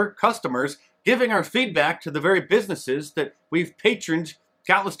doxing. We're customers giving our feedback to the very businesses that we've patroned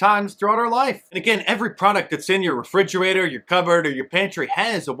countless times throughout our life. And again, every product that's in your refrigerator, your cupboard, or your pantry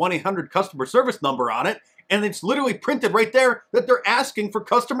has a 1-800 customer service number on it, and it's literally printed right there that they're asking for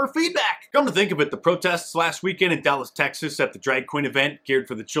customer feedback. Come to think of it, the protests last weekend in Dallas, Texas at the drag queen event geared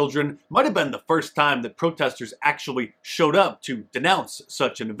for the children might have been the first time that protesters actually showed up to denounce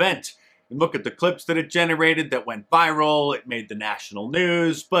such an event. And look at the clips that it generated that went viral. It made the national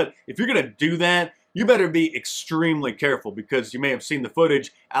news. But if you're going to do that, you better be extremely careful, because you may have seen the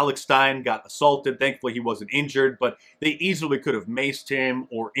footage. Alex Stein got assaulted. Thankfully, he wasn't injured, but they easily could have maced him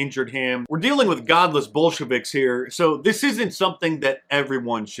or injured him. We're dealing with godless Bolsheviks here, so this isn't something that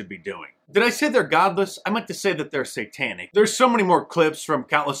everyone should be doing. Did I say they're godless? I meant to say that they're satanic. There's so many more clips from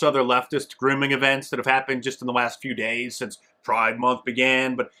countless other leftist grooming events that have happened just in the last few days since Pride Month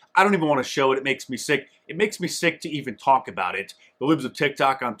began, but I don't even want to show it. It makes me sick. It makes me sick to even talk about it. The Libs of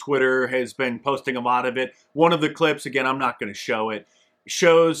TikTok on Twitter has been posting a lot of it. One of the clips, again, I'm not going to show it,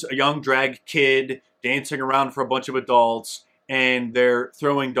 shows a young drag kid dancing around for a bunch of adults, and they're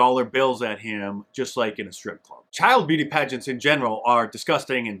throwing dollar bills at him just like in a strip club. Child beauty pageants in general are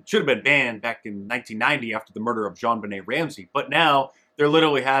disgusting and should have been banned back in 1990 after the murder of JonBenet Ramsey, but now they're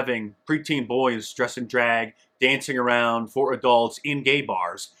literally having preteen boys dressed in drag, dancing around for adults in gay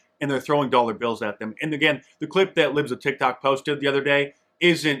bars, and they're throwing dollar bills at them. And again, the clip that Libs of TikTok posted the other day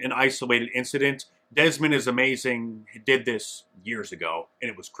isn't an isolated incident. Desmond is amazing. He did this years ago,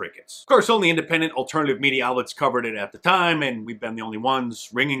 and it was crickets. Of course, only independent alternative media outlets covered it at the time, and we've been the only ones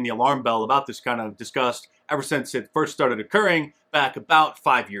ringing the alarm bell about this kind of disgust ever since it first started occurring back about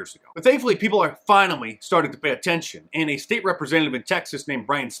 5 years ago. But thankfully, people are finally starting to pay attention, and a state representative in Texas named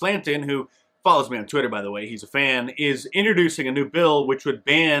Brian Slanton, who follows me on Twitter, by the way, he's a fan, is introducing a new bill which would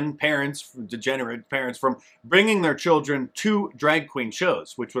ban parents, degenerate parents, from bringing their children to drag queen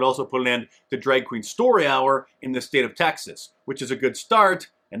shows, which would also put an end to Drag Queen Story Hour in the state of Texas, which is a good start.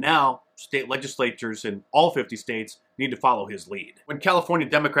 And now state legislatures in all 50 states need to follow his lead. When California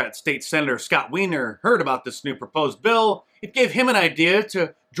Democrat State Senator Scott Wiener heard about this new proposed bill, it gave him an idea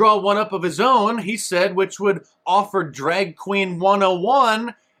to draw one up of his own, he said, which would offer Drag Queen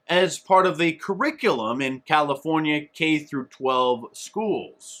 101 as part of the curriculum in California K-12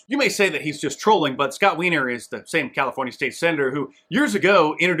 schools. You may say that he's just trolling, but Scott Wiener is the same California state senator who years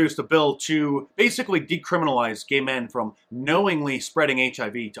ago introduced a bill to basically decriminalize gay men from knowingly spreading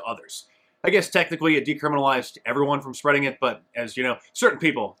HIV to others. I guess technically it decriminalized everyone from spreading it, but as you know, certain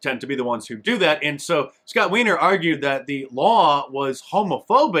people tend to be the ones who do that. And so Scott Wiener argued that the law was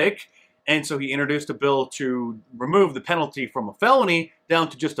homophobic, and so he introduced a bill to remove the penalty from a felony down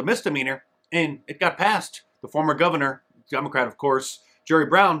to just a misdemeanor, and it got passed. The former governor, Democrat of course, Jerry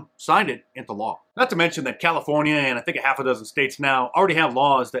Brown, signed it into law. Not to mention that California and I think a half a dozen states now already have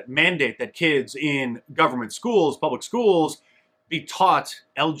laws that mandate that kids in government schools, public schools, be taught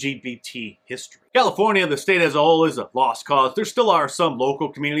LGBT history. California, the state as a whole, is a lost cause. There still are some local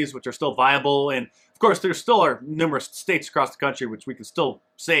communities which are still viable, and of course there still are numerous states across the country which we can still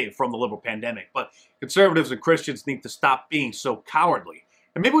save from the liberal pandemic. But conservatives and Christians need to stop being so cowardly.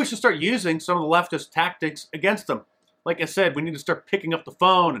 And maybe we should start using some of the leftist tactics against them. Like I said, we need to start picking up the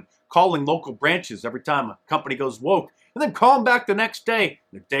phone and calling local branches every time a company goes woke, and then call them back the next day,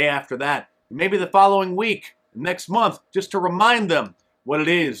 the day after that, and maybe the following week, next month, just to remind them what it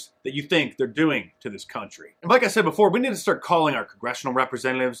is that you think they're doing to this country. And like I said before, we need to start calling our congressional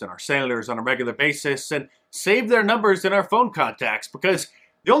representatives and our senators on a regular basis and save their numbers in our phone contacts, because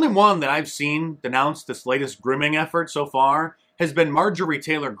the only one that I've seen denounce this latest grooming effort so far has been Marjorie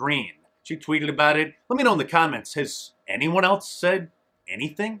Taylor Greene. She tweeted about it. Let me know in the comments, has anyone else said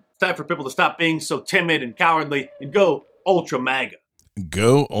anything? It's time for people to stop being so timid and cowardly and go ultra MAGA.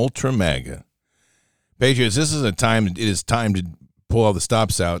 Go ultra MAGA. Patriots, it is time to pull all the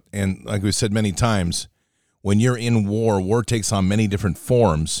stops out. And like we said many times, when you're in war takes on many different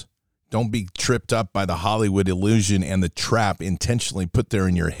forms. Don't be tripped up by the Hollywood illusion and the trap intentionally put there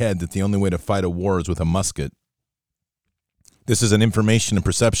in your head that the only way to fight a war is with a musket. This is an information and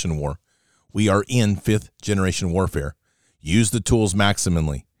perception war. We are in 5th generation warfare. Use the tools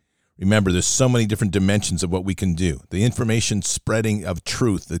maximally. Remember, there's so many different dimensions of what we can do. The information spreading of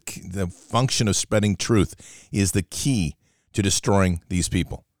truth, the function of spreading truth is the key to destroying these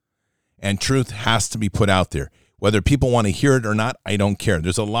people. And truth has to be put out there. Whether people want to hear it or not, I don't care.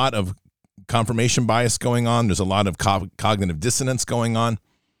 There's a lot of confirmation bias going on. There's a lot of cognitive dissonance going on.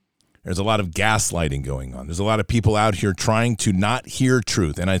 There's a lot of gaslighting going on. There's a lot of people out here trying to not hear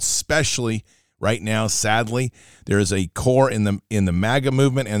truth. And especially right now, sadly, there is a core in the MAGA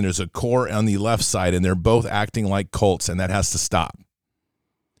movement and there's a core on the left side, and they're both acting like cults, and that has to stop.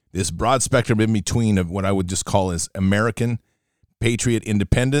 This broad spectrum in between of what I would just call is American patriot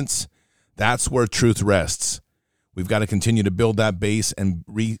independence, that's where truth rests. We've got to continue to build that base and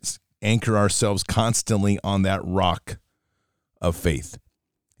re-anchor ourselves constantly on that rock of faith.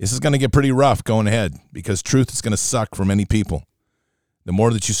 This is going to get pretty rough going ahead because truth is going to suck for many people. The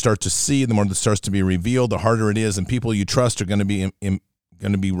more that you start to see, the more that starts to be revealed, the harder it is, and people you trust are going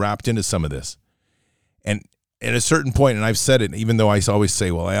to be wrapped into some of this. And at a certain point, and I've said it, even though I always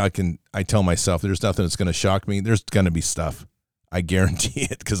say, well, I tell myself there's nothing that's going to shock me. There's going to be stuff. I guarantee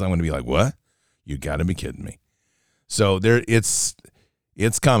it, because I'm going to be like, what? You got to be kidding me. So it's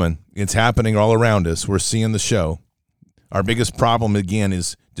coming. It's happening all around us. We're seeing the show. Our biggest problem, again,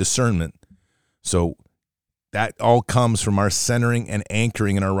 is discernment. So that all comes from our centering and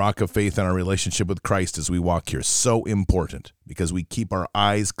anchoring in our rock of faith and our relationship with Christ as we walk here. So important, because we keep our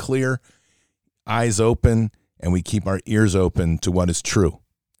eyes clear, eyes open, and we keep our ears open to what is true.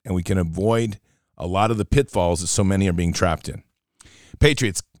 And we can avoid a lot of the pitfalls that so many are being trapped in.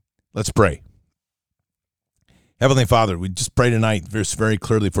 Patriots, let's pray. Heavenly Father, we just pray tonight very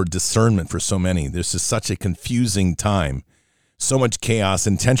clearly for discernment for so many. This is such a confusing time. So much chaos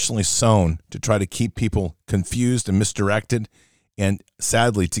intentionally sown to try to keep people confused and misdirected, and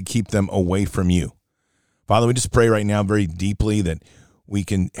sadly to keep them away from you. Father, we just pray right now very deeply that we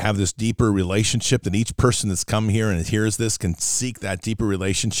can have this deeper relationship, that each person that's come here and hears this can seek that deeper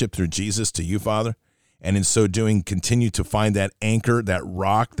relationship through Jesus to you, Father. And in so doing, continue to find that anchor, that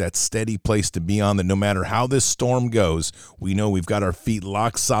rock, that steady place to be on, that no matter how this storm goes, we know we've got our feet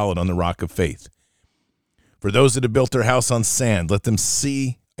locked solid on the rock of faith. For those that have built their house on sand, let them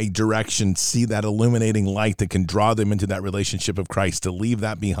see a direction, see that illuminating light that can draw them into that relationship of Christ, to leave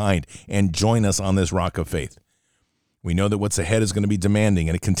that behind and join us on this rock of faith. We know that what's ahead is going to be demanding,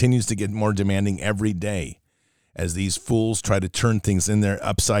 and it continues to get more demanding every day as these fools try to turn things in there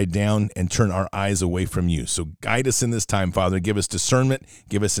upside down and turn our eyes away from you. So guide us in this time, Father. Give us discernment,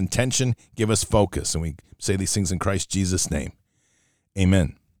 give us intention, give us focus. And we say these things in Christ Jesus' name.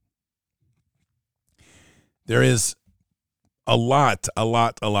 Amen. There is a lot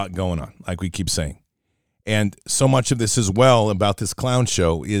going on, like we keep saying. And so much of this as well about this clown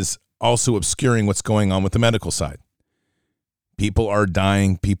show is also obscuring what's going on with the medical side. People are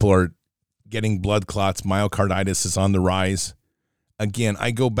dying. People are getting blood clots. Myocarditis is on the rise. Again,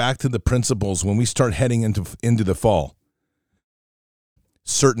 I go back to the principles when we start heading into the fall.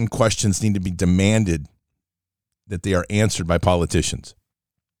 Certain questions need to be demanded that they are answered by politicians.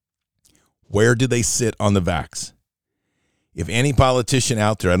 Where do they sit on the vax? If any politician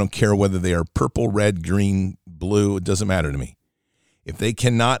out there, I don't care whether they are purple, red, green, blue, it doesn't matter to me. If they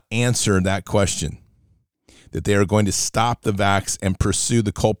cannot answer that question, that they are going to stop the vax and pursue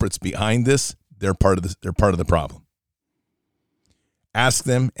the culprits behind this, they're part of the problem. Ask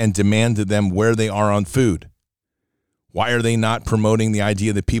them and demand to them where they are on food. Why are they not promoting the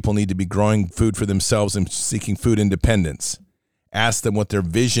idea that people need to be growing food for themselves and seeking food independence? Ask them what their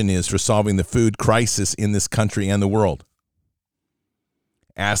vision is for solving the food crisis in this country and the world.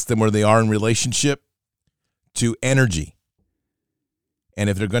 Ask them where they are in relationship to energy. And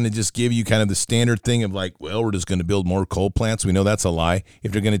if they're going to just give you kind of the standard thing of like, well, we're just going to build more coal plants, we know that's a lie.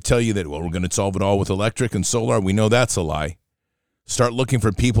 If they're going to tell you that, well, we're going to solve it all with electric and solar, we know that's a lie. Start looking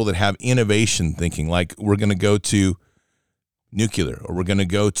for people that have innovation thinking, like we're going to go to nuclear, or we're going to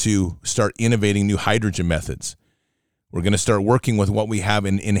go to start innovating new hydrogen methods. We're going to start working with what we have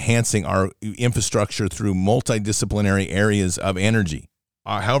in enhancing our infrastructure through multidisciplinary areas of energy.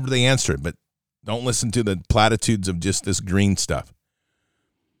 However they answer it, but don't listen to the platitudes of just this green stuff.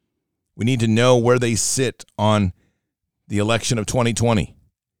 We need to know where they sit on the election of 2020.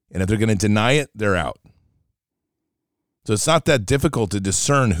 And if they're going to deny it, they're out. So it's not that difficult to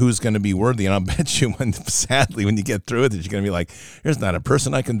discern who's going to be worthy. And I'll bet you, sadly, when you get through it, you're going to be like, there's not a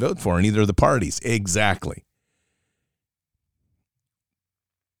person I can vote for in either of the parties. Exactly.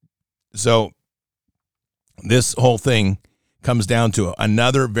 So this whole thing comes down to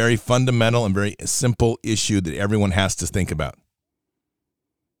another very fundamental and very simple issue that everyone has to think about.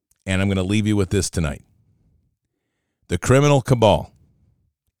 And I'm going to leave you with this tonight. The criminal cabal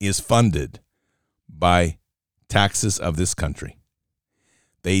is funded by taxes of this country.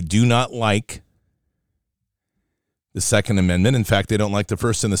 They do not like the Second Amendment. In fact, they don't like the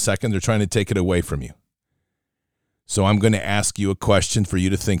First and the Second. They're trying to take it away from you. So I'm going to ask you a question for you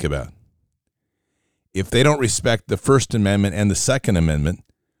to think about. If they don't respect the First Amendment and the Second Amendment,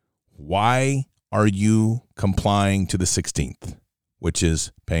 why are you complying to the 16th, which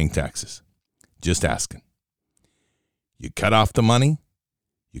is paying taxes? Just asking. You cut off the money,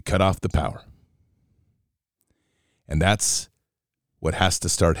 you cut off the power. And that's what has to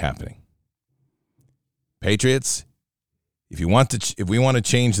start happening. Patriots, if we want to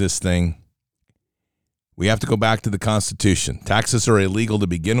change this thing, we have to go back to the Constitution. Taxes are illegal to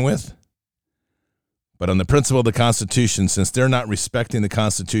begin with. But on the principle of the Constitution, since they're not respecting the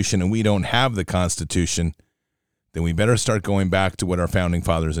Constitution and we don't have the Constitution, then we better start going back to what our founding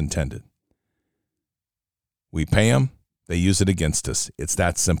fathers intended. We pay them, they use it against us. It's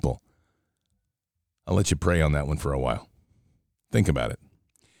that simple. I'll let you pray on that one for a while. Think about it.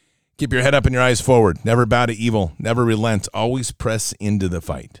 Keep your head up and your eyes forward. Never bow to evil. Never relent. Always press into the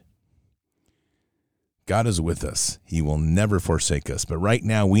fight. God is with us. He will never forsake us. But right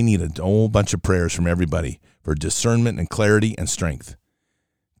now, we need a whole bunch of prayers from everybody for discernment and clarity and strength.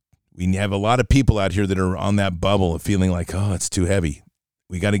 We have a lot of people out here that are on that bubble of feeling like, oh, it's too heavy.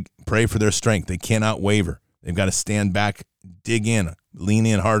 We got to pray for their strength. They cannot waver. They've got to stand back, dig in, lean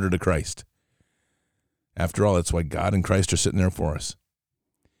in harder to Christ. After all, that's why God and Christ are sitting there for us.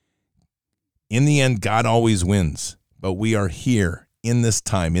 In the end, God always wins. But we are here in this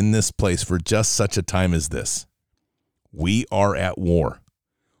time, in this place, for just such a time as this. We are at war.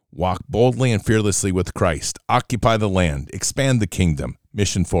 Walk boldly and fearlessly with Christ. Occupy the land. Expand the kingdom.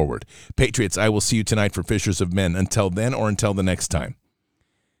 Mission forward. Patriots, I will see you tonight for Fishers of Men. Until then, or until the next time.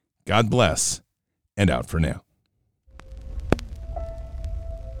 God bless, and out for now.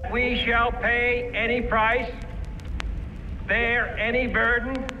 We shall pay any price, bear any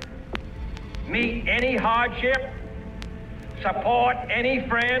burden, meet any hardship, support any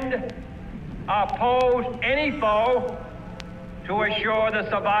friend, oppose any foe, to assure the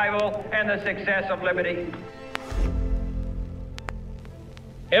survival and the success of liberty.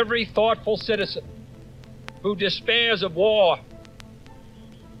 Every thoughtful citizen who despairs of war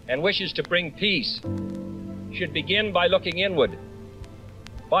and wishes to bring peace should begin by looking inward,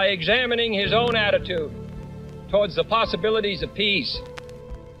 by examining his own attitude towards the possibilities of peace.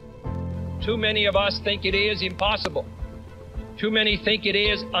 Too many of us think it is impossible. Too many think it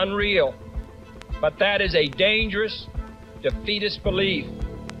is unreal. But that is a dangerous, defeatist belief.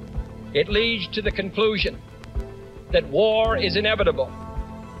 It leads to the conclusion that war is inevitable,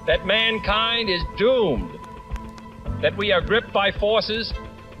 that mankind is doomed, that we are gripped by forces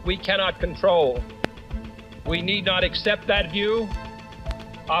we cannot control. We need not accept that view.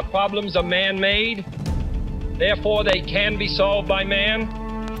 Our problems are man-made, therefore they can be solved by man,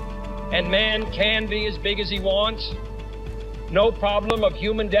 and man can be as big as he wants. No problem of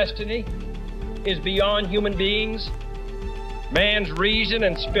human destiny is beyond human beings. Man's reason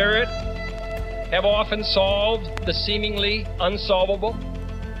and spirit have often solved the seemingly unsolvable,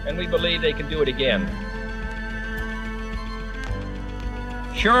 and we believe they can do it again.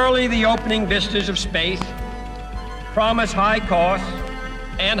 Surely the opening vistas of space promise high costs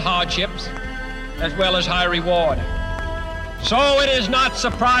and hardships, as well as high reward. So it is not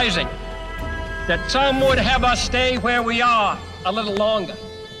surprising that some would have us stay where we are a little longer,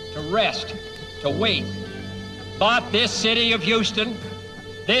 to rest, to wait. But this city of Houston,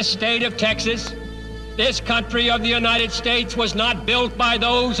 this state of Texas, this country of the United States was not built by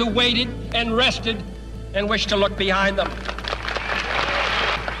those who waited and rested and wished to look behind them.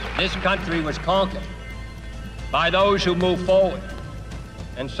 This country was conquered by those who move forward,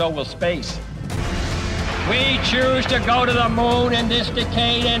 and so will space. We choose to go to the moon in this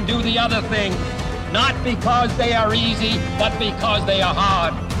decade and do the other thing, not because they are easy, but because they are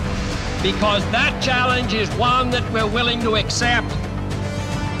hard. Because that challenge is one that we're willing to accept.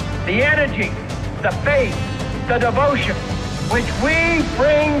 The energy, the faith, the devotion which we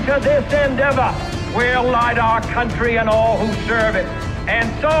bring to this endeavor will light our country and all who serve it. And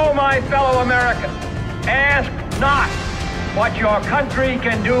so, my fellow Americans, ask not what your country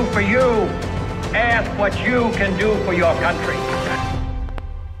can do for you. Ask what you can do for your country.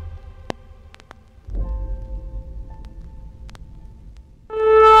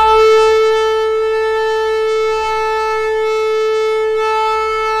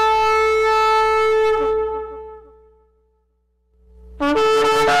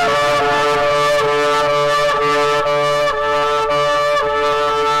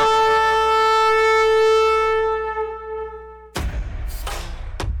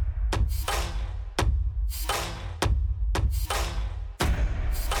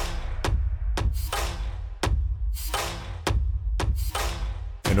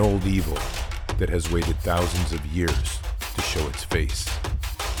 An old evil that has waited thousands of years to show its face.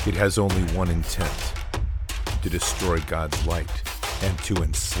 It has only one intent: to destroy God's light and to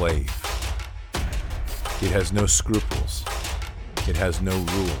enslave. It has no scruples. It has no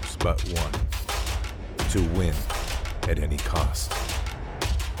rules but one: to win at any cost.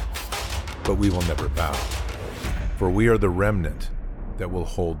 But we will never bow, for we are the remnant that will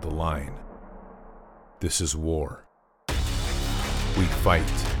hold the line. This is war. We fight.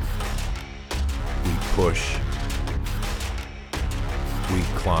 We push. We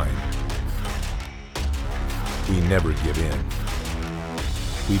climb. We never give in.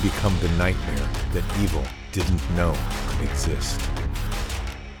 We become the nightmare that evil didn't know could exist.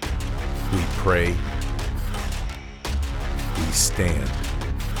 We pray. We stand.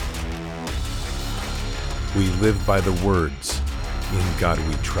 We live by the words, "In God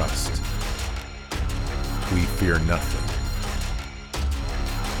we trust." We fear nothing.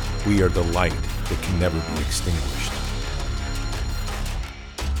 We are the light that can never be extinguished.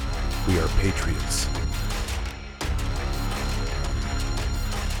 We are patriots.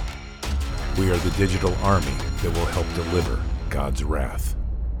 We are the digital army that will help deliver God's wrath.